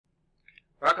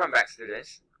Welcome back,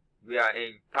 students. We are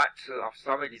in Part 2 of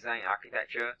Software Design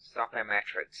Architecture, Software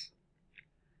Metrics.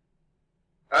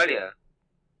 Earlier,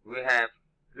 we have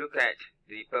looked at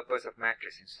the purpose of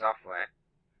metrics in software.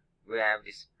 We have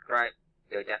described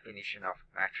the definition of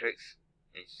metrics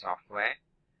in software.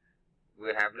 We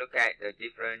have looked at the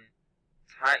different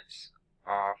types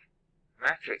of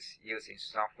metrics used in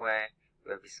software.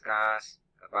 We have discussed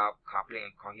about coupling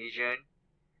and cohesion.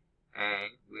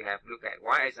 And we have looked at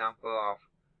one example of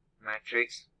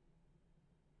matrix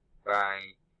by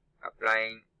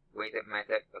applying weighted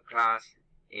method per class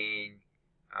in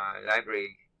a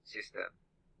library system.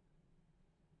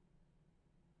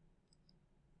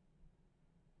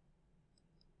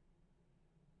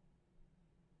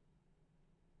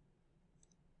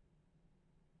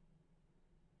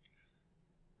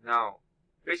 Now,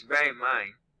 please bear in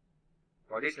mind,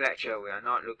 for this lecture we are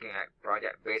not looking at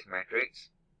project-based metrics.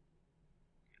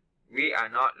 We are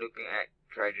not looking at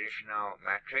traditional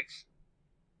metrics.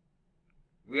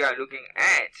 We are looking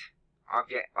at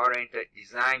object-oriented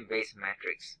design-based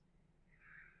metrics.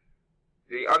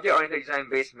 The object-oriented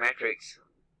design-based metrics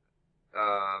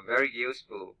are very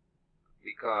useful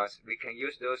because we can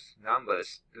use those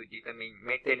numbers to determine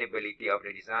maintainability of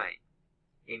the design.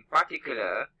 In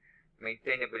particular,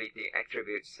 maintainability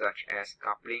attributes such as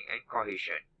coupling and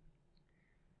cohesion.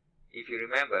 If you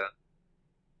remember,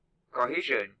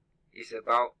 cohesion is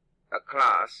about a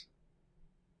class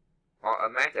or a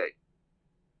method,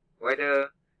 whether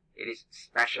it is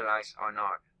specialized or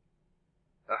not.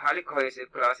 A highly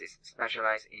cohesive class is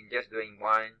specialized in just doing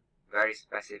one very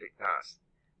specific task.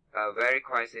 A very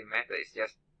cohesive method is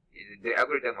just, the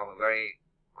algorithm of a very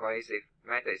cohesive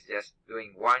method is just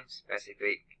doing one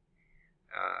specific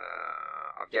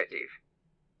objective.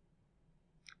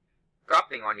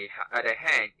 Coupling, on the other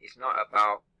hand, is not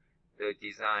about the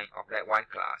design of that one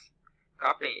class.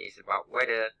 Coupling is about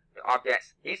whether the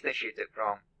objects instantiated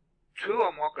from two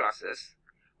or more classes,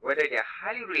 whether they are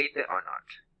highly related or not.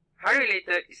 Highly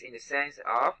related is in the sense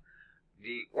of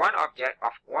the one object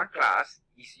of one class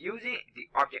is using the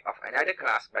object of another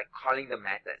class by calling the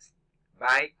methods.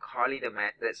 By calling the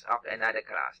methods of another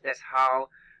class. That's how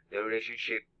the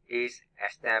relationship is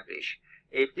established.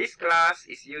 If this class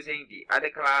is using the other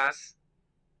class,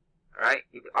 right?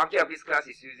 If the object of this class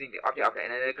is using the object of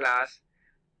another class,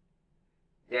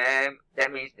 then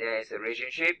that means there is a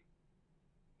relationship.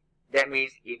 That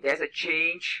means if there's a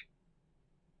change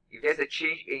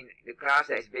in the class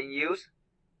that is being used,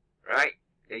 right,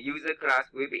 the user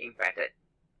class will be impacted.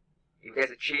 If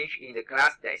there's a change in the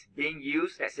class that is being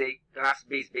used, let's say class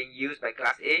B is being used by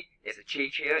class A, there's a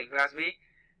change here in class B,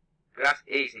 class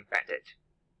A is impacted.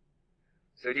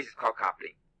 So this is called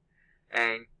coupling.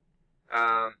 And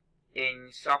in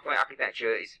software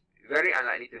architecture, it's very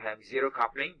unlikely to have zero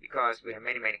coupling because we have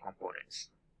many components.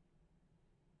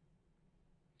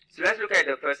 So let's look at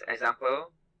the first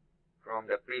example from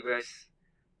the previous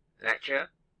lecture.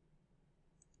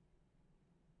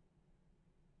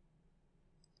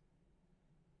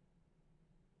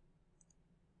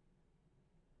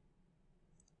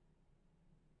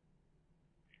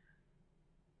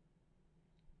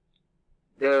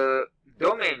 The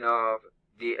domain of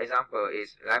the example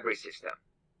is library system.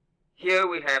 Here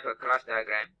we have a class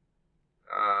diagram.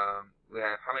 We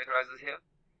have how many classes here?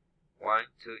 1,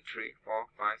 2, 3, 4,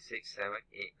 5, 6, 7,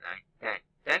 8, 9,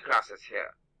 10. 10 classes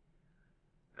here.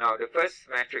 Now the first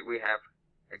metric we have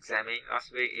examined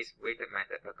last week is weighted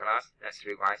method per class. Let's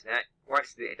revise that.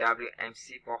 What's the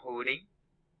WMC for holding?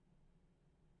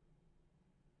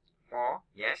 4,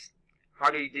 yes.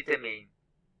 How do you determine?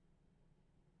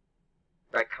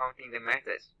 By counting the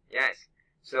methods. Yes.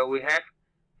 So we have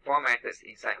 4 methods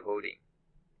inside holding.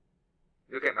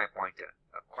 Look at my pointer.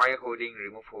 Acquire holding,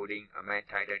 remove holding, amend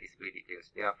title, display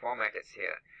details. There are 4 methods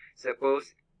here.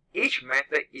 Suppose each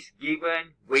method is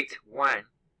given weight 1.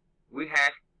 We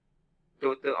have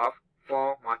total of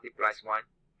 4 multiplies 1,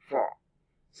 4.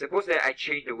 Suppose that I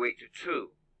change the weight to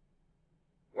 2.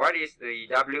 What is the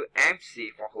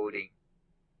WMC for holding?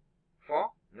 4?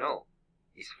 No.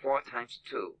 It's 4 times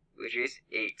 2, which is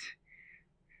 8.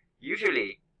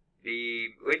 Usually, the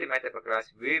weighted method per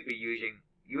class will be using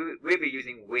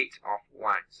weight of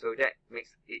 1, so that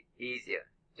makes it easier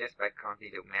just by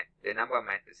counting the number of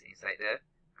methods inside the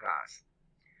class.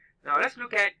 Now let's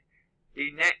look at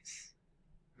the next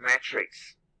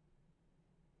matrix.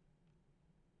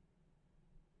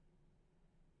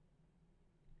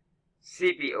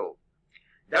 CBO.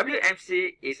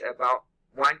 WMC is about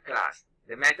one class,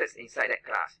 the methods inside that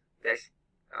class. That's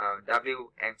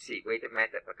WMC, weighted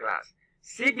method per class.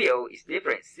 CBO is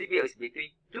different. CBO is between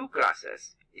two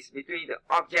classes. It's between the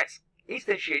objects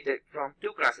instantiated from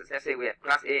two classes. Let's say we have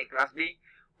class A and class B.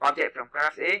 Object from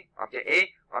class A,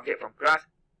 object from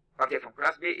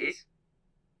class B is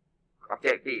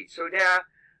object B. So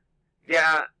there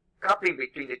are coupling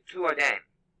between the two of them,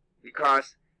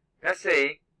 because let's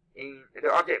say in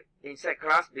the object inside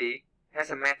class B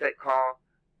has a method called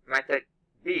method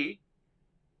B.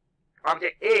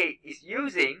 Object A is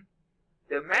using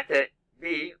the method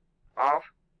B of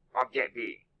object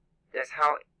B. That's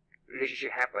how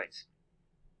relationship happens.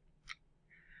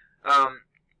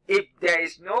 If there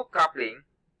is no coupling,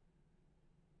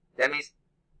 that means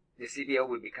the CBO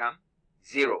will become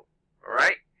 0.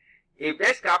 Alright? If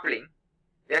there's coupling,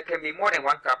 there can be more than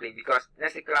one coupling, because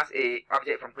let's say class A,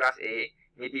 object from class A,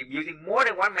 may be using more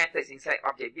than one methods inside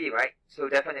object B, right? So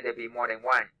definitely there will be more than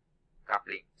one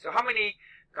coupling. So how many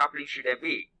couplings should there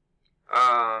be?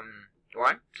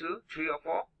 1, 2, 3, or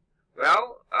 4?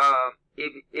 Well,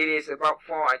 if it is about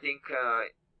 4, I think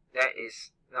that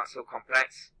is not so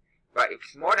complex. But if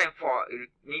it's more than 4, it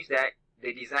means that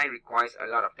the design requires a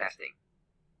lot of testing.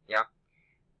 Yeah,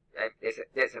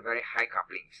 that's a very high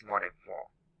coupling. It's more than 4.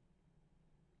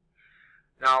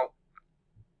 Now,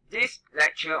 this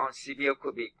lecture on CBO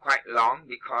could be quite long,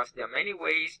 because there are many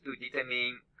ways to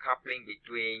determine coupling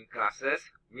between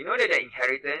classes. We know that the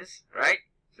inheritance, right?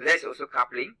 So that's also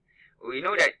coupling. We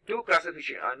know that two classes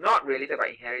which are not related by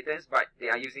inheritance, but they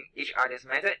are using each other's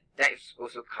method. That is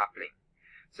also coupling.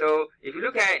 So if you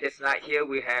look at the slide here,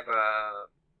 we have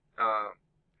 5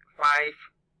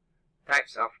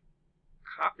 types of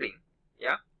coupling.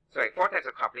 Yeah, sorry, 4 types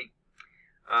of coupling.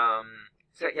 5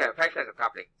 types of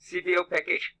coupling. CBO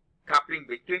package, coupling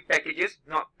between packages,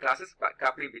 not classes, but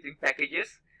coupling between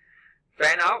packages.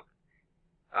 Fan out,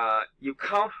 you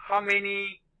count how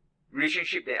many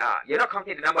relationships there are. You're not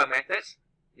counting the number of methods,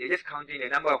 you're just counting the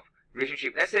number of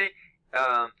relationships. Let's say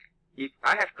if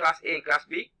I have class A and class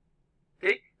B,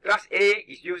 okay, class A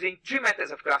is using 3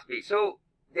 methods of class B, so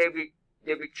there'll be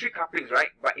 3 couplings, right?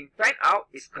 But in fan out,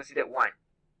 it's considered 1.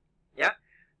 Yeah,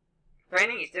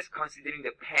 fanning is just considering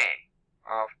the pair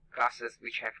of classes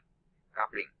which have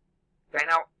coupling. Fan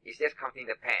out is just counting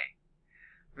the pair.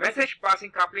 Message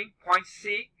passing coupling, point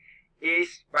C,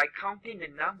 is by counting the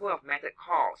number of method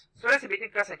calls. So let's say between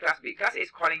class and class B. Class A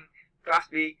is calling class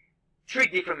B 3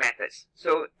 different methods.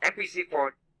 So MPC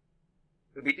for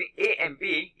between A and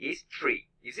B is 3.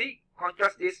 You see,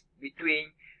 contrast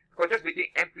between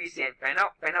MPC and fan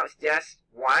out. Fan out is just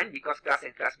 1, because class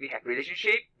and class B have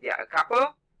relationship. They are a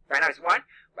couple. Fan out is 1,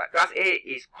 but class A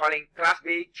is calling class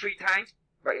B 3 times,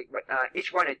 but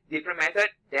each one a different method.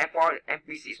 Therefore,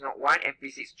 MPC is not 1,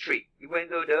 MPC is 3, even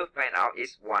though the fan out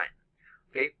is 1.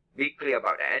 Okay, be clear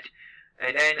about that.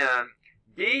 And then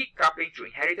decoupling through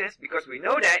inheritance, because we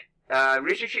know that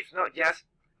relationships not just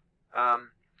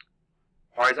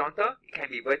horizontal, it can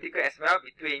be vertical as well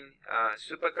between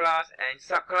superclass and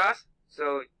subclass.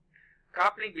 So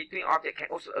coupling between objects can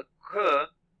also occur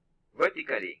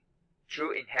vertically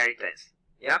through inheritance.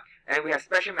 Yeah, and we have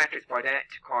special methods for that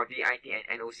called DIT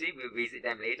and NOC. We'll visit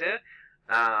them later.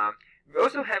 We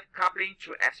also have coupling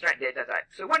through abstract data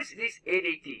type. So what is this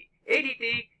ADT?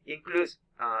 ADT includes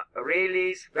array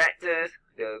lists, vectors,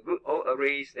 the good old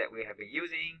arrays that we have been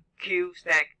using, queue,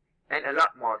 stack, and a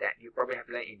lot more that you probably have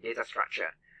learned in data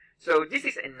structure. So this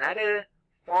is another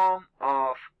form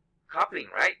of coupling,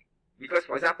 right? Because,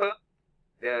 for example,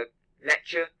 the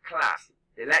lecture class.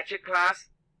 The lecture class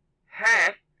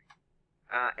have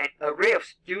an array of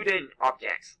student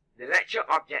objects. The lecture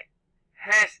object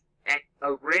has an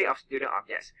array of student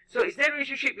objects. So is there a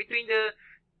relationship between the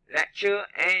lecture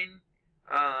and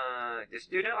the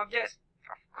student objects?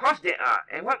 Of course there are.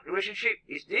 And what relationship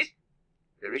is this?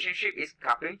 The relationship is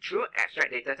coupling through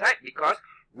abstract data type, because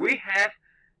we have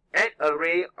an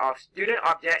array of student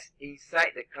objects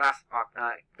inside the class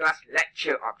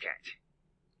lecture object,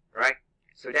 right?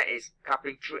 So that is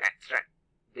coupling through abstract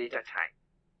data type.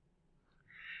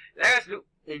 Let us look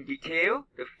in detail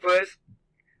the first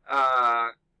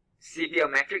CBO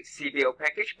matrix, CBO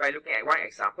package, by looking at one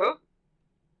example.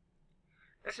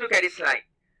 Let's look at this slide.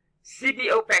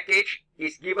 CBO package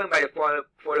is given by the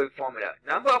following formula.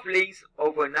 Number of links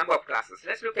over number of classes.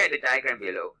 Let's look at the diagram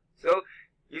below. So,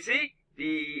 you see,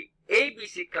 the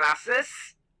ABC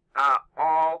classes are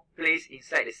all placed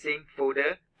inside the same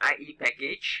folder, IE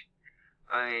package.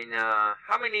 And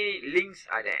how many links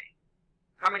are there?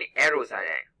 How many arrows are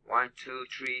there? 1, 2,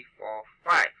 3, 4,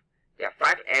 5. There are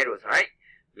 5 arrows, right?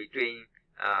 Between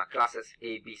classes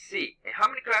A, B, C. And how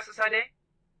many classes are there?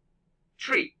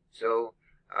 3. So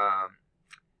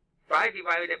 5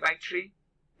 divided by 3,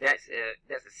 that's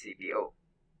a CBO.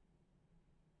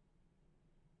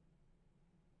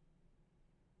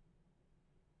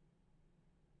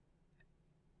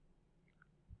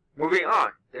 moving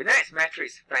on, the next metric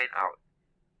is fan out.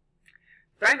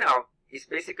 Fan out is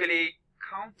basically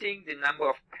counting the number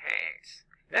of pairs.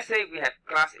 Let's say we have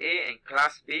class A and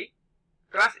class B.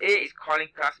 Class A is calling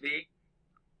class B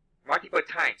multiple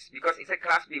times because inside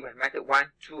class B we have method 1,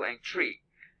 2, and 3.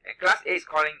 And class A is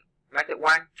calling method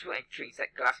 1, 2, and 3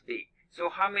 inside class B. So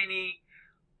how many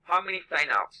fan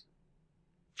outs?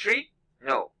 3?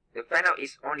 No. The fan out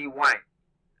is only 1.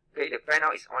 Okay, the fan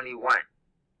out is only 1.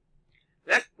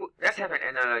 Let's have an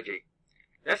analogy.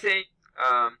 Let's say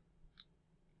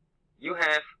you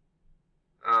have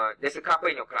there's a couple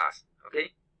in your class,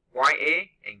 okay? Boy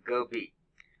A and girl B.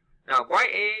 Now boy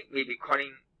A will be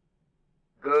calling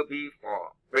girl B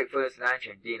for breakfast, lunch,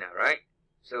 and dinner, right?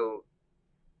 So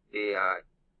there are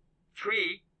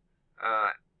 3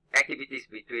 activities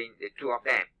between the two of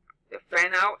them. The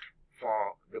fan out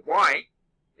for the boy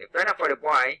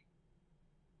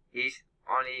is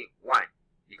only 1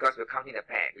 because we're counting the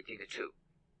pair between the two,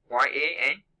 boy A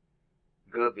and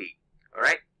girl B. All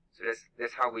right. So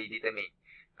that's how we determine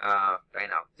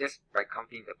fan out, just by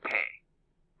counting the pair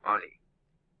only,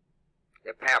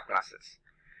 the pair of classes.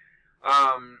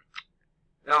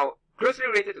 Now, closely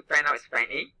related to fan out is fan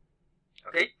in.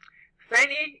 Okay, fan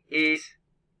in is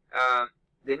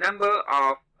the number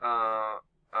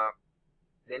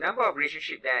of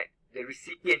relationship that the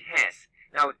recipient has.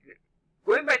 Now,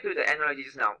 going back to the analogy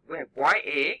just now, we have boy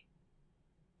A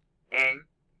and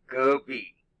girl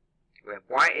B. We have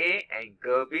boy A and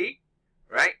girl B,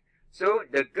 right? So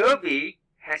the girl B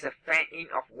has a fan in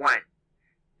of 1.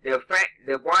 The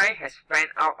boy has fan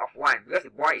out of 1 because the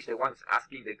boy is the one who's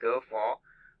asking the girl for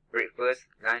breakfast,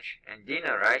 lunch, and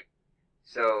dinner, right?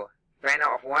 So fan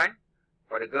out of 1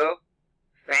 for the girl,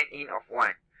 fan in of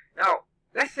 1. Now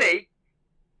let's say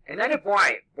another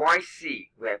boy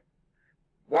C, where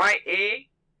boy A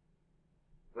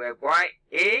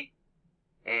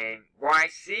and boy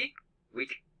C with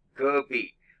girl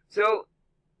B. So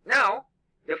now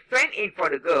the fan in for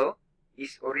the girl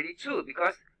is already 2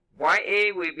 because boy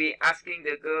A will be asking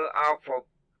the girl out for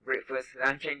breakfast,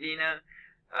 lunch, and dinner.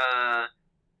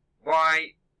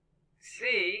 Boy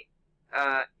C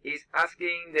is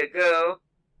asking the girl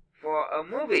for a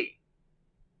movie.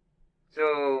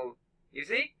 So you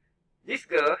see, this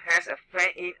girl has a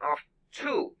fan in of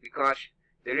 2 because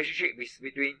the relationship is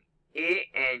between A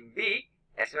and B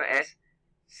as well as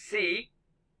C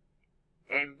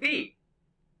and B,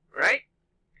 right?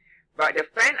 But the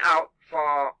fan out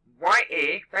for boy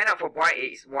A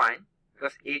is 1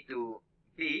 because A to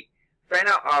B. Fan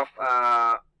out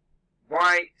of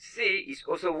boy C is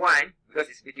also 1 because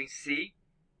it's between C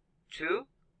to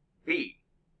B.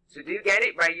 So do you get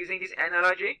it by using this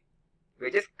analogy?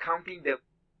 We're just counting the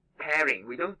pairing.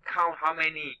 We don't count how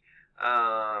many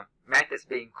methods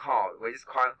being called. We're just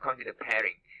counting the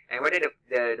pairing. And whether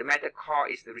the method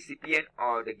called is the recipient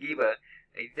or the giver,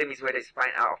 it determines whether it's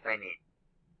fan out or fan in.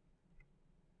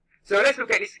 So let's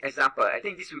look at this example. I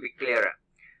think this will be clearer.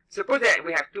 Suppose that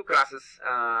we have 2 classes.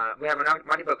 We have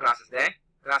multiple classes there.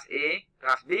 Class A,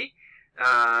 Class B.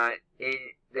 In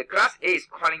the class A is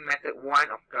calling method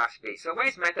 1 of class B. So where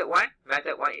is method 1?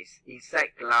 Method 1 is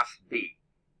inside class B.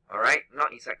 Alright,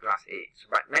 not inside class A. So,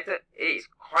 but method A is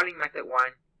calling method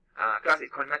 1. Class A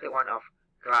is calling method 1 of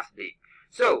class B.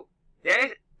 So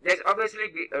there's obviously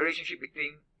a relationship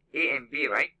between A and B,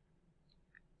 right?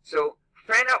 So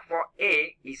fan out for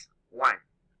A is 1.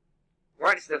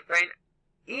 What is the fan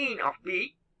in of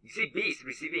B? You see B is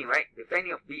receiving, right? The fan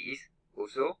in of B is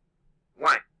also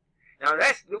 1. Now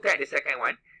let's look at the second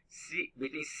one, C,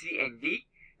 between C and D.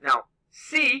 Now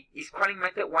C is calling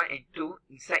method 1 and 2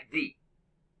 inside D.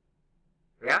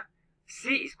 Yeah?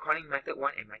 C is calling method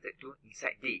 1 and method 2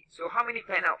 inside D. So how many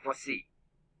fan out for C?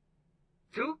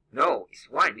 2? No, it's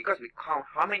 1 because we count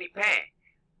how many pair.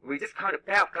 We just count the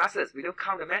pair of classes. We don't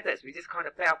count the methods. We just count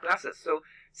the pair of classes. So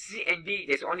C and D,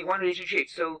 there's only one relationship.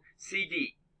 So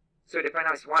CD. So the fan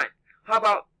out is 1. How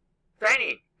about fan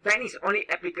in? Fan in is only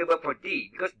applicable for D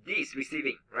because D is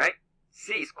receiving, right?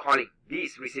 C is calling, D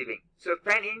is receiving. So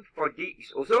fan in for D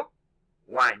is also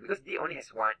 1 because D only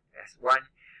has one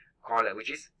caller,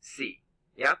 which is C.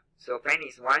 Yeah? So fan in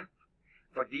is 1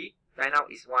 for D, fan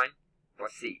out is 1 for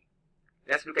C.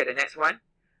 Let's look at the next one.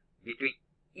 Between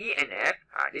E and F.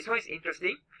 This one is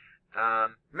interesting.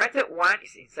 Method 1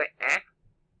 is inside F.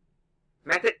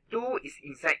 Method 2 is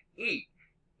inside E.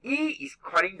 E is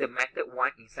calling the method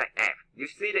 1 inside F. You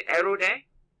see the arrow there?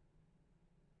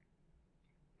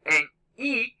 And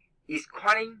E is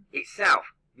calling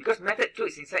itself because method 2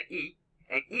 is inside E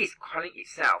and E is calling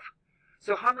itself.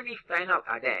 So how many fan out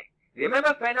are there?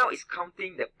 Remember, fan out is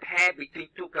counting the pair between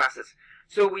 2 classes.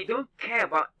 So we don't care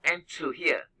about M2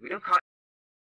 here. We don't count